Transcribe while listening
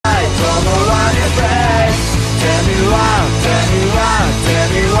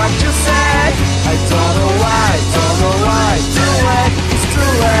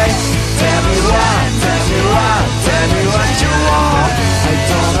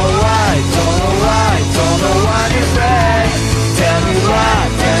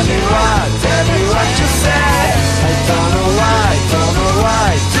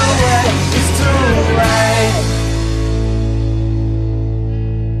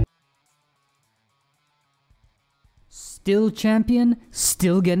Still champion,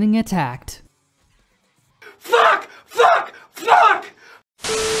 still getting attacked. Fuck! Fuck! Fuck!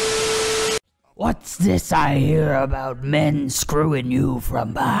 What's this I hear about men screwing you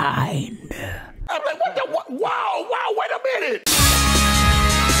from behind? I'm like, what the? Wow! Wow! Wait a minute!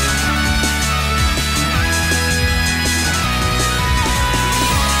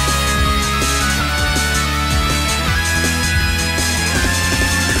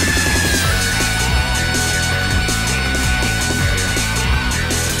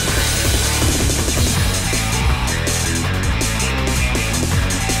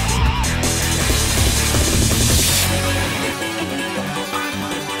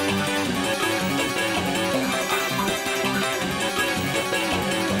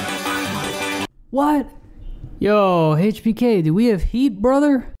 What? Yo, HBK, do we have heat,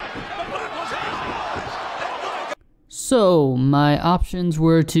 brother? So, my options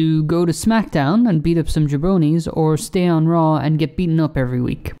were to go to Smackdown and beat up some jabronis, or stay on Raw and get beaten up every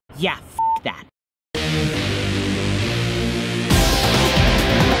week. Yeah, f that.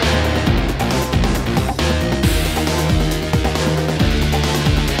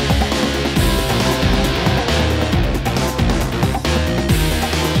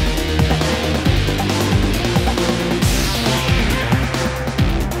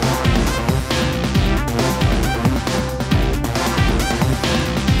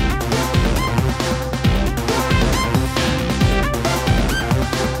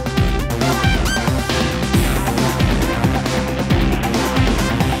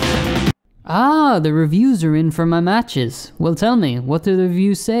 Ah, the reviews are in for my matches. Well, tell me, what do the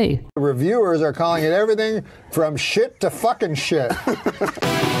reviews say? The reviewers are calling it everything from shit to fucking shit.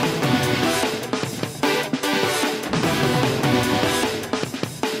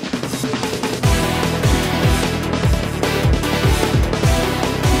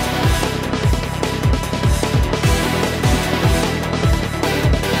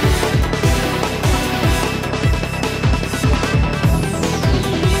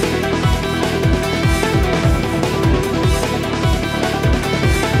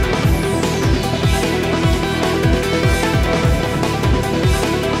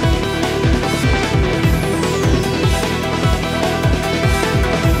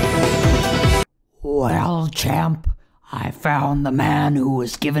 Well, champ, I found the man who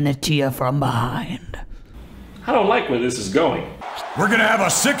was giving it to you from behind. I don't like where this is going. We're gonna have a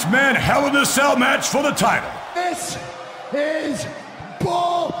six-man Hell in a Cell match for the title. This is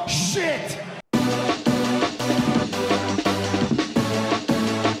bullshit!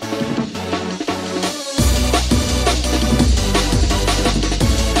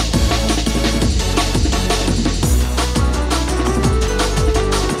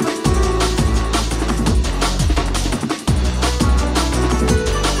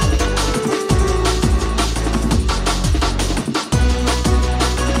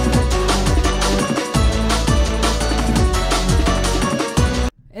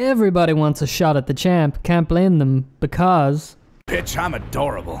 Everybody wants a shot at the champ, can't blame them, because... Bitch, I'm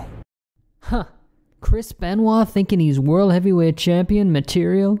adorable. Huh. Chris Benoit thinking he's World Heavyweight Champion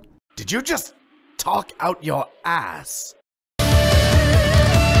material? Did you just talk out your ass?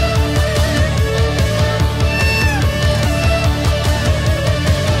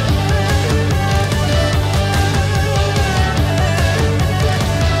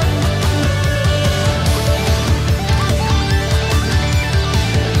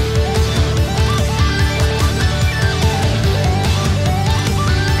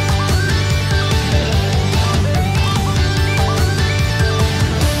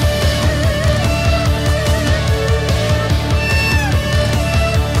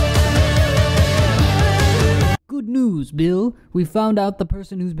 News, Bill. We found out the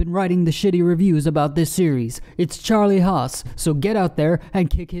person who's been writing the shitty reviews about this series. It's Charlie Haas, so get out there and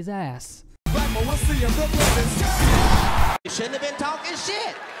kick his ass. You shouldn't have been talking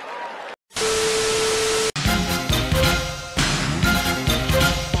shit.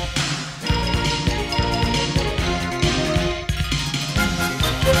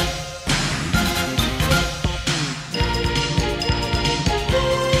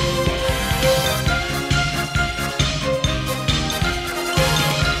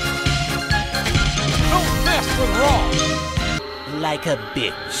 Like a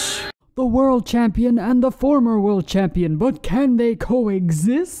bitch. The world champion and the former world champion, but can they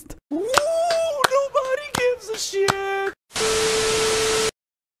coexist? Ooh, nobody gives a shit.